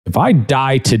If I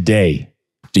die today,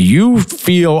 do you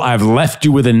feel I've left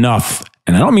you with enough?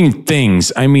 And I don't mean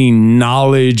things, I mean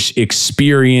knowledge,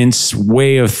 experience,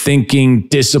 way of thinking,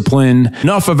 discipline,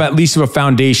 enough of at least of a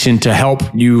foundation to help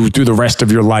you through the rest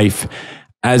of your life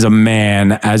as a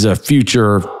man, as a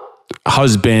future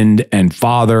husband and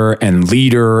father and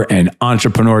leader and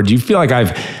entrepreneur? Do you feel like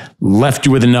I've left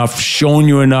you with enough, shown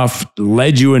you enough,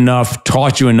 led you enough,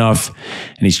 taught you enough?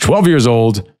 And he's 12 years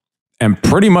old and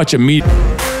pretty much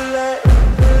immediately.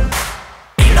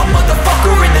 Ain't no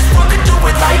motherfucker in this world could do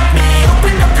it like me.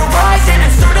 Open up your eyes and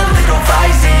insert a little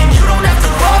rising. You don't have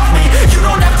to love me, you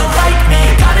don't have to like me.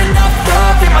 Got enough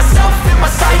love in myself, in my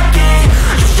psyche.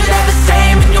 You should have the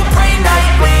same in your brain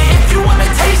nightly. If you wanna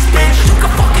taste, bitch, you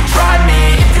can fucking try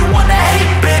me. If you wanna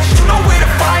hate, bitch, you know where to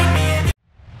find me.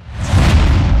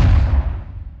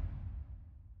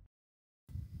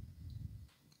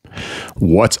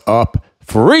 What's up,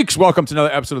 freaks? Welcome to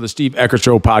another episode of the Steve Eckert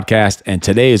Show podcast. And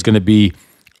today is going to be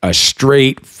a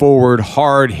straightforward,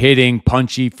 hard-hitting,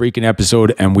 punchy freaking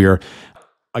episode. And we are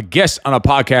a guest on a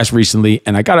podcast recently.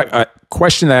 And I got a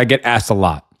question that I get asked a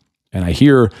lot. And I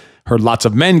heard lots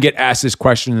of men get asked this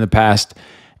question in the past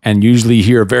and usually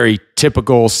hear a very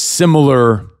typical,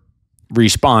 similar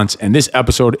response. And this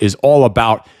episode is all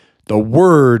about the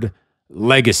word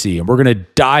legacy. And we're going to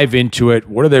dive into it.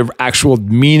 What are the actual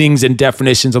meanings and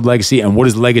definitions of legacy? And what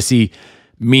does legacy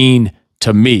mean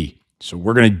to me? So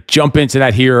we're going to jump into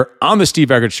that here on the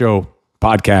Steve Eckert Show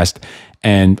podcast.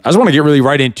 And I just want to get really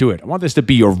right into it. I want this to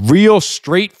be a real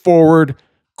straightforward,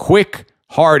 quick,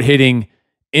 hard-hitting,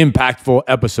 impactful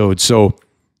episode. So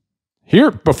we're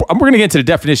going to get into the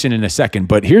definition in a second,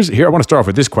 but here I want to start off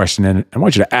with this question. And I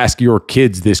want you to ask your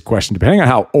kids this question, depending on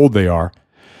how old they are.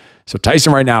 So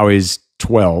Tyson right now is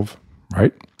 12,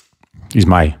 right? He's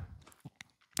my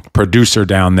producer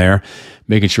down there,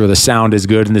 making sure the sound is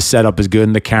good and the setup is good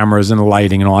and the cameras and the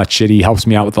lighting and all that shit. He helps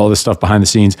me out with all this stuff behind the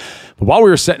scenes. But while we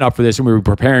were setting up for this and we were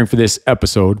preparing for this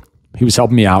episode, he was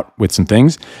helping me out with some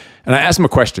things. And I asked him a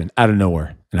question out of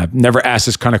nowhere. And I've never asked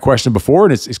this kind of question before.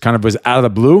 And it's kind of was out of the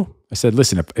blue. I said,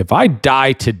 listen, if I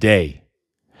die today,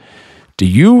 do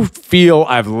you feel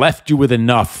I've left you with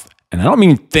enough? And I don't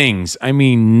mean things, I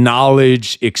mean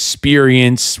knowledge,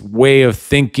 experience, way of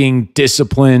thinking,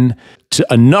 discipline, to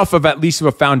enough of at least of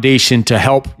a foundation to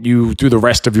help you through the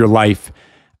rest of your life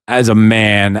as a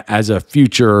man, as a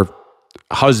future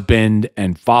husband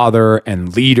and father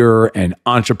and leader and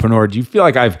entrepreneur. Do you feel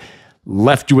like I've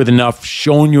left you with enough,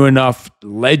 shown you enough,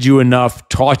 led you enough,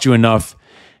 taught you enough?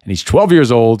 And he's 12 years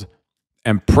old,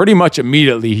 and pretty much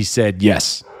immediately he said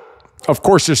yes. Of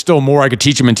course, there's still more I could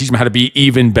teach him and teach him how to be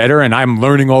even better. And I'm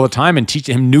learning all the time and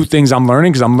teaching him new things I'm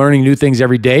learning because I'm learning new things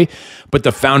every day. But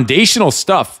the foundational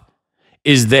stuff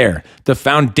is there. The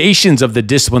foundations of the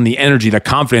discipline, the energy, the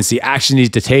confidence, the action you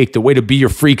need to take, the way to be your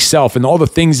freak self, and all the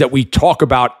things that we talk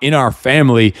about in our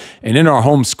family and in our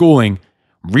homeschooling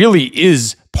really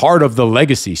is part of the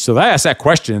legacy. So I asked that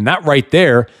question, and that right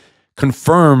there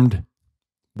confirmed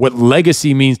what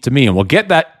legacy means to me. And we'll get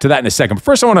to that in a second. But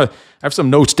first, I have some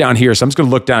notes down here. So I'm just going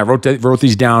to look down. I wrote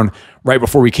these down right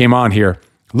before we came on here.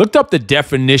 Looked up the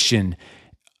definition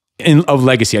of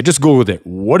legacy. I just Googled it.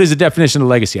 What is the definition of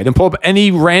legacy? I didn't pull up any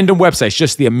random websites,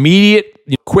 just the immediate,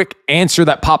 quick answer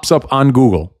that pops up on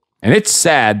Google. And it's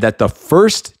sad that the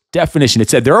first definition, it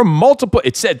said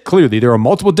clearly there are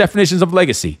multiple definitions of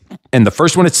legacy. And the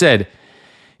first one it said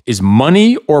is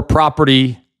money or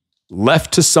property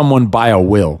left to someone by a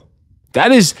will.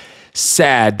 That is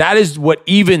sad. That is what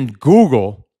even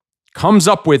Google comes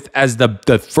up with as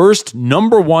the first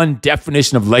number one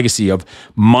definition of legacy, of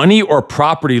money or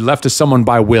property left to someone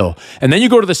by will. And then you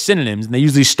go to the synonyms, and they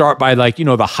usually start by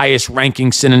the highest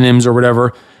ranking synonyms or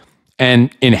whatever.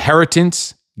 And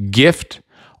inheritance, gift,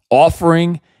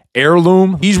 offering,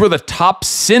 heirloom. These were the top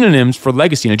synonyms for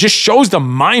legacy. And it just shows the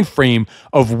mind frame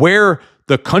of where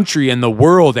the country and the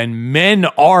world and men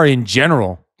are in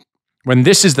general when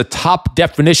this is the top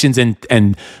definitions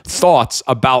and thoughts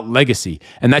about legacy.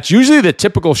 And that's usually the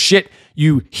typical shit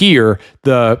you hear,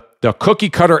 the cookie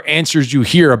cutter answers you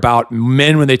hear about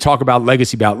men when they talk about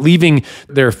legacy, about leaving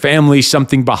their family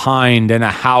something behind, and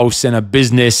a house and a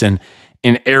business and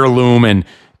an heirloom and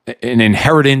an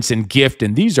inheritance and gift.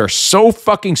 And these are so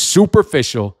fucking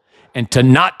superficial and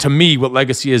not to me what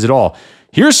legacy is at all.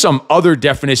 Here's some other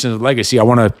definitions of legacy I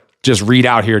want to just read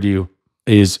out here to you.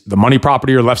 Is the money,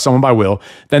 property, or left someone by will.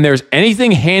 Then there's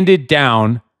anything handed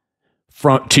down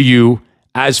to you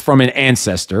as from an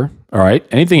ancestor. All right,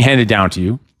 anything handed down to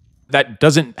you. That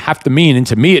doesn't have to mean, and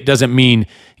to me it doesn't mean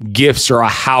gifts or a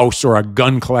house or a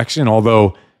gun collection,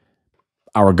 although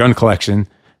our gun collection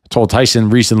Told Tyson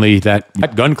recently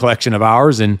that gun collection of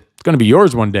ours, and it's going to be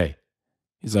yours one day.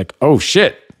 He's like, oh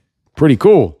shit, pretty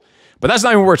cool. But that's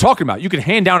not even what we're talking about. You can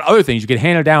hand down other things. You can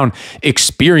hand down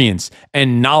experience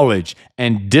and knowledge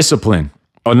and discipline.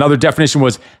 Another definition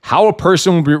was how a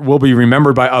person will be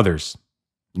remembered by others.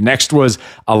 Next was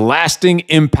a lasting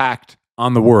impact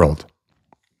on the world.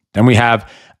 Then we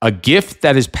have a gift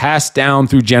that is passed down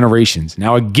through generations.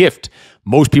 Now, a gift,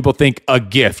 most people think a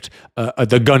gift,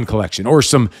 the gun collection, or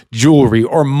some jewelry,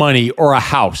 or money, or a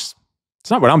house. It's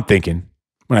not what I'm thinking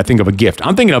when I think of a gift.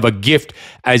 I'm thinking of a gift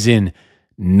as in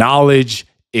knowledge,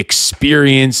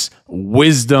 experience,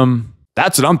 wisdom.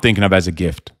 That's what I'm thinking of as a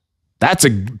gift. That's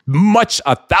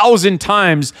 1,000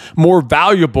 times more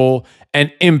valuable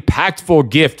and impactful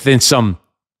gift than some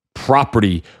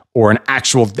property or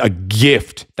a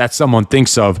gift that someone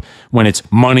thinks of when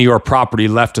it's money or property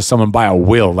left to someone by a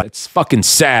will. It's fucking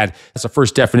sad. That's the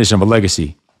first definition of a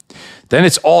legacy. Then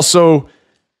it's also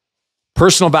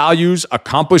personal values,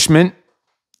 accomplishment,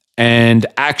 and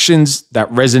actions that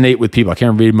resonate with people. I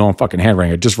can't read my own fucking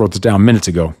handwriting. I just wrote this down minutes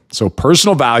ago. So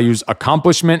personal values,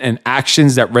 accomplishment, and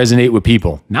actions that resonate with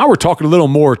people. Now we're talking a little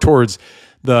more towards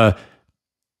the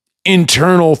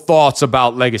internal thoughts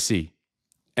about legacy.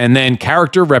 And then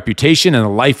character, reputation, and the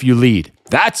life you lead.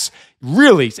 That's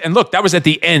really, and look, that was at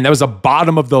the end. That was the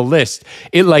bottom of the list.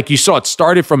 It, like you saw, it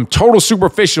started from total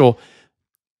superficial,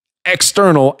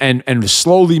 external, and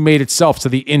slowly made itself to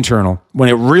the internal, when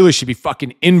it really should be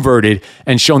fucking inverted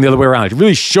and shown the other way around. It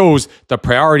really shows the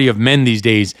priority of men these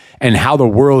days and how the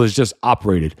world is just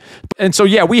operated. And so,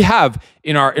 yeah, we have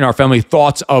in our family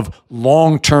thoughts of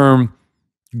long-term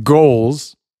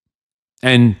goals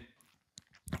and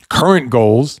current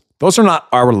goals. Those are not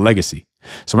our legacy.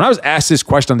 So when I was asked this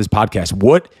question on this podcast,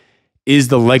 what is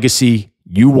the legacy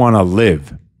you want to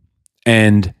live?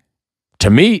 And to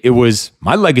me, it was,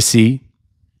 my legacy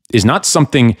is not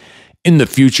something in the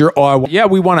future. Or, yeah,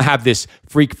 we want to have this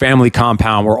freak family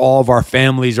compound where all of our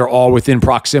families are all within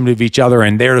proximity of each other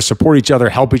and there to support each other,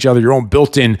 help each other, your own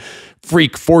built-in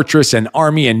freak fortress and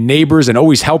army and neighbors, and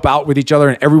always help out with each other,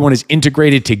 and everyone is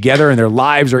integrated together and their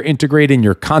lives are integrated and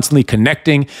you're constantly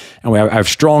connecting. And I have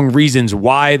strong reasons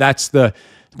why that's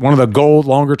one of the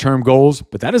longer term goals,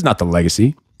 but that is not the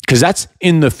legacy, because that's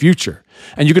in the future.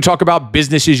 And you could talk about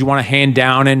businesses you want to hand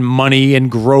down and money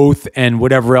and growth and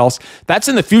whatever else. That's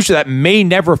in the future. That may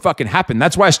never fucking happen.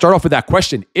 That's why I start off with that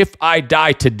question. If I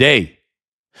die today.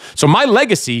 So my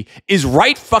legacy is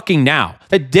right fucking now.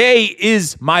 Today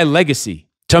is my legacy,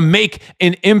 to make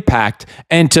an impact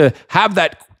and to have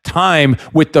that time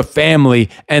with the family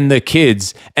and the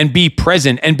kids and be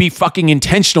present and be fucking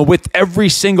intentional with every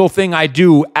single thing I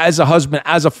do as a husband,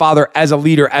 as a father, as a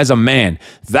leader, as a man.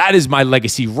 That is my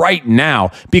legacy right now,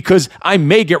 because I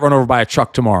may get run over by a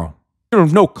truck tomorrow. You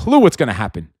have no clue what's going to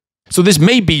happen. So this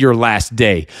may be your last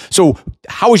day. So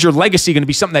how is your legacy going to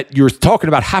be something that you're talking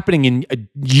about happening in a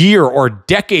year or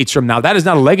decades from now? That is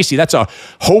not a legacy. That's a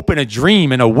hope and a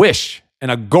dream and a wish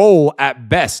and a goal at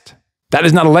best. That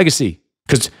is not a legacy,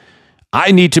 because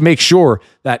I need to make sure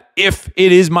that if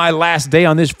it is my last day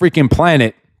on this freaking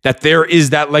planet, that there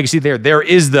is that legacy there. There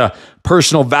is the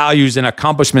personal values and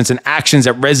accomplishments and actions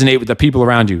that resonate with the people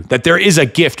around you. That there is a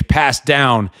gift passed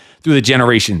down through the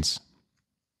generations.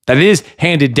 That it is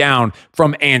handed down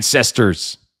from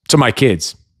ancestors to my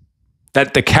kids.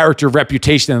 That the character,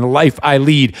 reputation, and the life I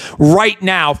lead right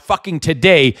now, fucking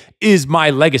today, is my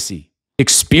legacy.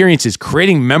 Experiences,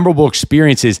 creating memorable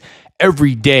experiences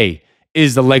every day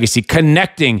is the legacy.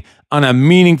 Connecting in a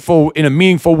meaningful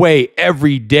way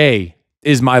every day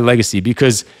is my legacy.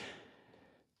 Because,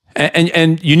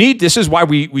 and you need, this is why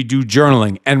we do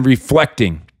journaling and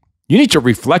reflecting. You need to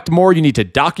reflect more. You need to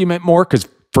document more, because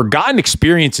forgotten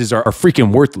experiences are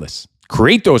freaking worthless.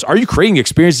 Create those. Are you creating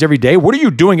experiences every day? What are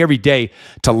you doing every day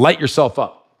to light yourself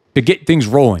up, to get things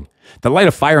rolling, to light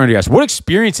a fire under your ass? What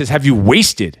experiences have you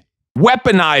wasted?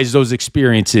 Weaponize those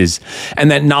experiences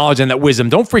and that knowledge and that wisdom.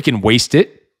 Don't freaking waste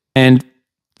it, and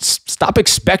stop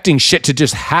expecting shit to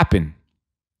just happen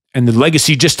and the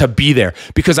legacy just to be there,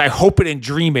 because I hope it and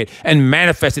dream it and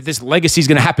manifest it. This legacy is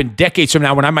going to happen decades from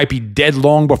now when I might be dead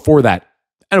long before that.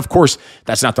 And of course,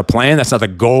 that's not the plan. That's not the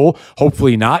goal.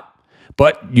 Hopefully not.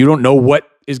 But you don't know what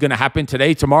is going to happen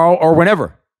today, tomorrow, or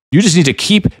whenever. You just need to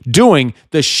keep doing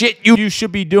the shit you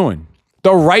should be doing.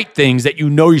 The right things that you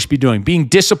know you should be doing. Being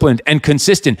disciplined and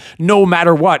consistent no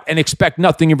matter what, and expect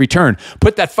nothing in return.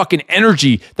 Put that fucking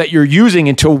energy that you're using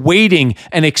into waiting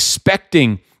and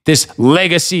expecting this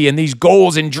legacy and these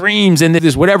goals and dreams and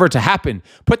this whatever to happen.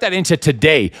 Put that into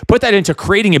today. Put that into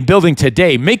creating and building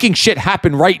today, making shit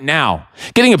happen right now,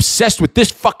 getting obsessed with this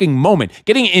fucking moment,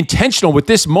 getting intentional with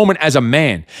this moment as a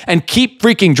man, and keep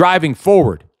freaking driving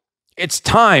forward. It's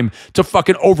time to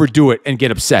fucking overdo it and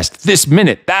get obsessed. This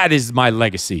minute, that is my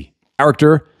legacy.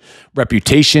 Character,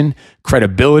 reputation,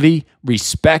 credibility,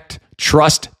 respect,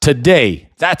 trust today.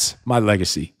 That's my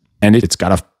legacy. And it's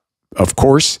got to, of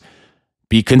course,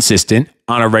 be consistent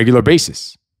on a regular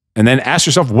basis. And then ask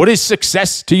yourself, what is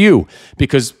success to you?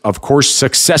 Because, of course,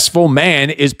 successful man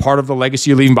is part of the legacy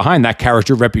you're leaving behind, that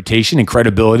character, reputation, and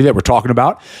credibility that we're talking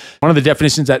about. One of the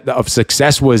definitions of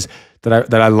success was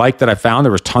that I liked, that I found,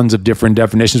 there was tons of different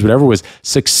definitions, whatever, was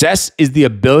success is the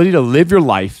ability to live your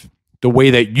life the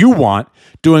way that you want,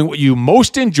 doing what you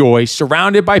most enjoy,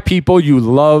 surrounded by people you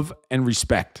love and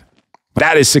respect.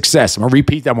 That is success. I'm going to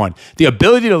repeat that one. The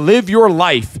ability to live your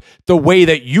life the way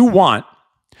that you want,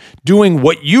 doing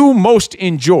what you most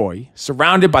enjoy,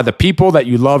 surrounded by the people that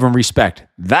you love and respect.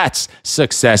 That's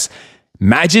success.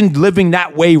 Imagine living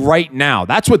that way right now.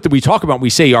 That's what we talk about when we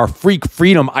say our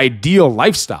freedom, ideal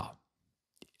lifestyle.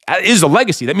 That is a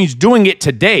legacy. That means doing it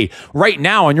today, right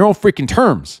now, on your own freaking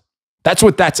terms. That's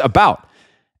what that's about.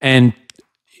 And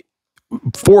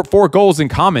four goals in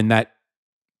common that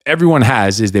everyone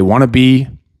has is they want to be,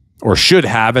 or should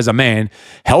have as a man,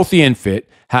 healthy and fit,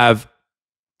 have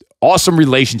awesome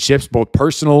relationships, both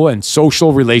personal and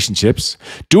social relationships,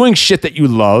 doing shit that you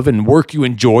love and work you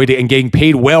enjoy and getting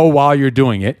paid well while you're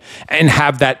doing it, and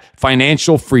have that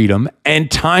financial freedom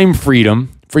and time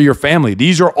freedom for your family.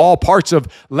 These are all parts of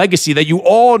legacy that you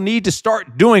all need to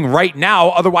start doing right now.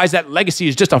 Otherwise, that legacy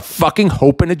is just a fucking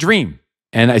hope and a dream.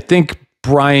 And I think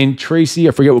Brian Tracy,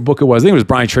 I forget what book it was. I think it was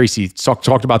Brian Tracy,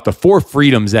 talked about the 4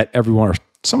 freedoms that everyone, or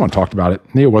someone talked about it.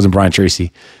 Maybe it wasn't Brian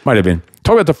Tracy. Might have been.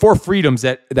 Talk about the 4 freedoms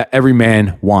that every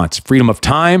man wants. Freedom of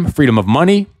time, freedom of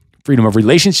money, freedom of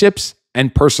relationships,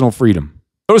 and personal freedom.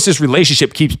 Notice this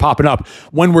relationship keeps popping up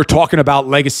when we're talking about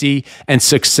legacy and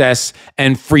success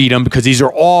and freedom, because these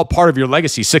are all part of your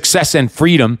legacy. Success and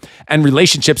freedom and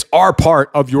relationships are part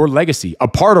of your legacy, a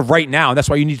part of right now. And that's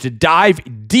why you need to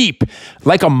dive deep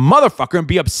like a motherfucker and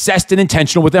be obsessed and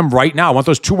intentional with them right now. I want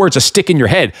those 2 words to stick in your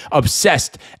head: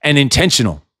 obsessed and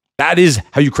intentional. That is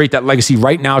how you create that legacy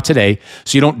right now, today,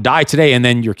 so you don't die today and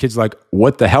then your kid's like,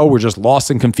 what the hell? We're just lost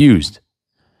and confused.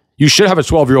 You should have a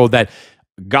 12-year-old that,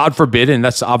 God forbid, and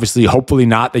that's obviously hopefully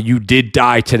not, that you did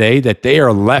die today, that they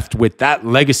are left with that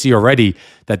legacy already,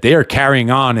 that they are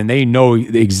carrying on and they know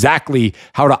exactly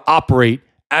how to operate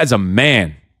as a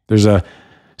man. There's a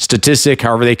statistic,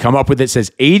 however they come up with it,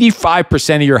 says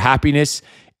 85% of your happiness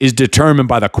is determined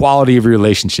by the quality of your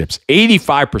relationships.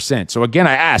 85%. So again,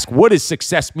 I ask, what does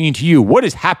success mean to you? What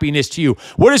does happiness to you?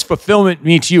 What does fulfillment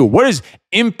mean to you? What does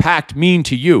impact mean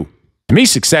to you? To me,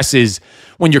 success is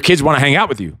when your kids want to hang out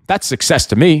with you. That's success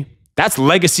to me. That's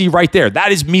legacy right there.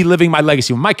 That is me living my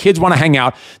legacy. When my kids want to hang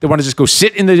out, they want to just go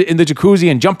sit in the jacuzzi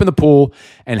and jump in the pool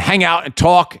and hang out and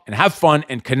talk and have fun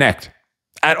and connect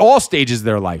at all stages of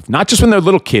their life. Not just when they're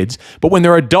little kids, but when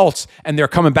they're adults and they're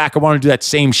coming back and want to do that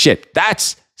same shit.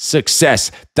 That's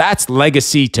success. That's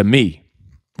legacy to me.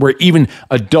 Where even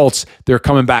adults, they're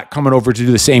coming over to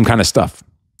do the same kind of stuff.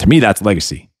 To me, that's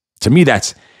legacy. To me,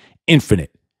 that's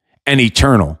infinite and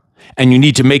eternal. And you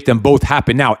need to make them both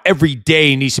happen now. Every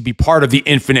day needs to be part of the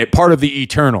infinite, part of the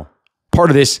eternal, part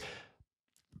of this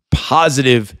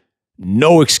positive,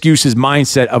 no excuses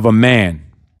mindset of a man.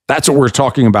 That's what we're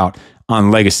talking about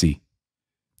on legacy.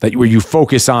 That where you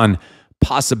focus on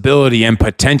possibility and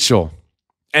potential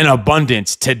and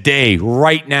abundance today,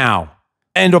 right now.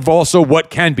 And of also what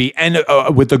can be, and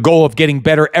with the goal of getting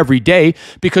better every day,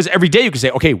 because every day you can say,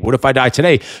 okay, what if I die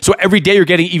today? So every day you're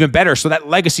getting even better. So that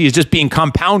legacy is just being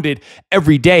compounded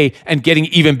every day and getting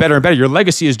even better and better. Your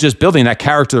legacy is just building that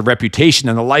character, the reputation,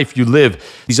 and the life you live.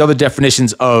 These other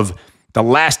definitions of the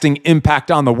lasting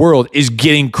impact on the world is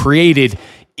getting created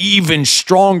even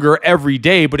stronger every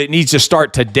day, but it needs to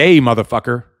start today,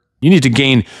 motherfucker. You need to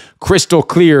gain crystal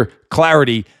clear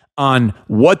clarity on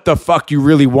what the fuck you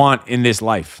really want in this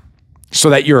life, so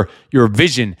that your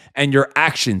vision and your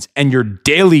actions and your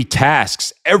daily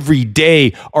tasks every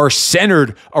day are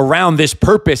centered around this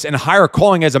purpose and higher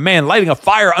calling as a man, lighting a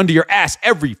fire under your ass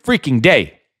every freaking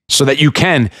day, so that you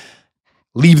can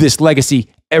leave this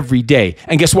legacy every day.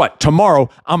 And guess what? Tomorrow,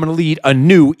 I'm going to lead a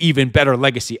new, even better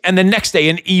legacy. And the next day,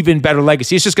 an even better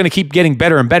legacy. It's just going to keep getting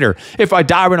better and better. If I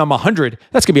die when I'm 100,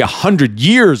 that's going to be 100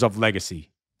 years of legacy.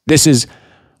 This is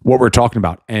what we're talking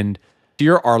about. And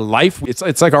here, our life,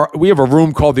 it's like we have a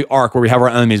room called the Ark where we have our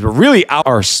enemies, but really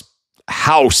our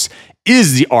house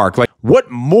is the Ark. Like,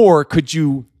 what more could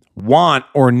you want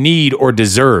or need or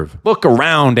deserve. Look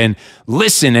around and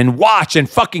listen and watch and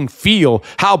fucking feel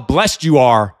how blessed you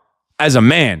are as a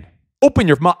man. Open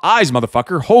your eyes,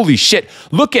 motherfucker. Holy shit.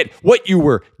 Look at what you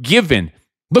were given.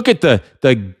 Look at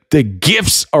the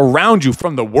gifts around you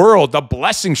from the world, the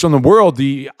blessings from the world,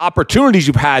 the opportunities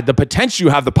you've had, the potential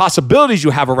you have, the possibilities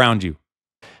you have around you.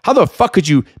 How the fuck could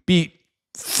you be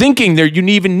thinking that you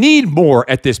even need more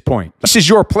at this point? This is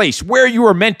your place, where you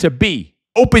are meant to be.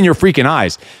 Open your freaking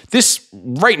eyes. This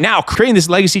right now, creating this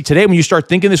legacy today, when you start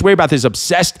thinking this way about this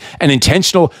obsessed and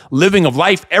intentional living of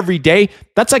life every day,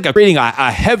 that's like creating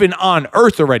a heaven on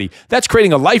earth already. That's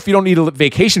creating a life you don't need a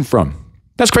vacation from.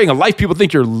 That's creating a life people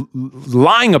think you're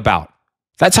lying about.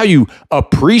 That's how you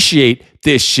appreciate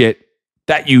this shit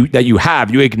that you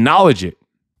have. You acknowledge it.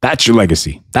 That's your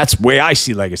legacy. That's the way I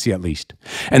see legacy, at least.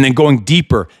 And then going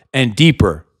deeper and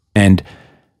deeper and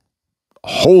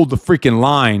hold the freaking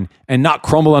line and not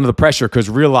crumble under the pressure, because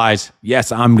realize,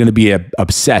 yes, I'm going to be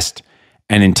obsessed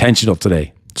and intentional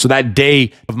today. So that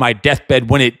day of my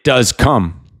deathbed, when it does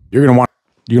come, you're going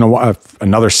to want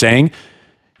another saying,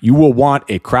 you will want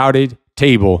a crowded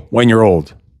table when you're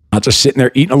old, not just sitting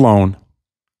there eating alone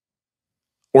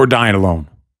or dying alone.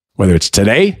 Whether it's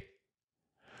today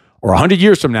or 100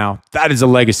 years from now, that is a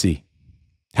legacy.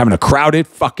 Having a crowded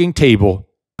fucking table,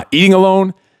 not eating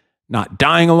alone, not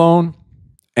dying alone.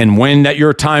 And when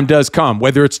your time does come,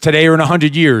 whether it's today or in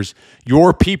 100 years,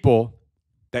 your people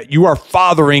that you are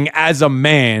fathering as a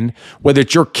man, whether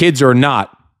it's your kids or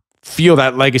not, feel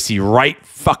that legacy right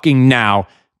fucking now,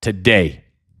 today.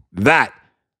 That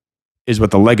is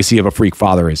what the legacy of a Freak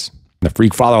Father is. The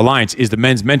Freak Father Alliance is the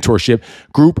men's mentorship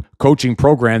group coaching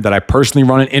program that I personally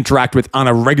run and interact with on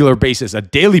a regular basis, a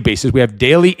daily basis. We have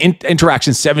daily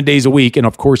interactions 7 days a week, and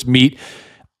of course meet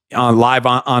live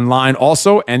online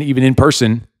also, and even in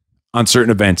person on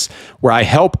certain events, where I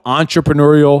help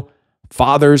entrepreneurial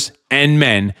fathers and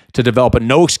men to develop a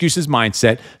no excuses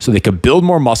mindset so they can build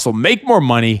more muscle, make more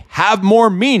money, have more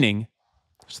meaning,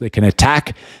 so they can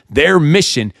attack their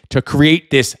mission to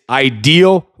create this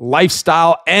ideal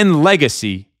lifestyle and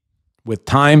legacy with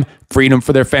time, freedom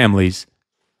for their families.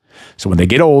 So when they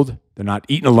get old, they're not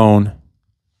eating alone,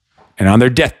 and on their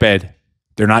deathbed,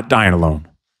 they're not dying alone.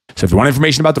 So if you want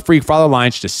information about the Freak Father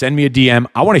Alliance, just send me a DM.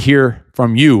 I want to hear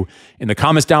from you in the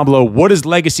comments down below. What does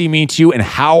legacy mean to you, and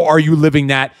how are you living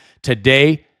that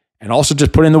today? And also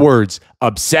just put in the words,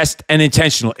 obsessed and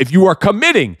intentional. If you are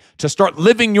committing to start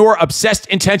living your obsessed,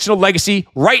 intentional legacy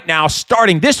right now,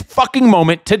 starting this fucking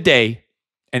moment today,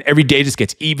 and every day just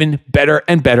gets even better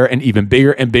and better and even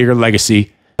bigger and bigger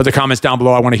legacy. Put the comments down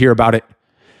below. I want to hear about it.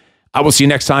 I will see you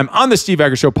next time on the Steve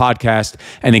Eckert Show podcast.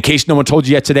 And in case no one told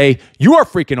you yet today, you are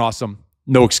freaking awesome.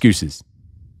 No excuses.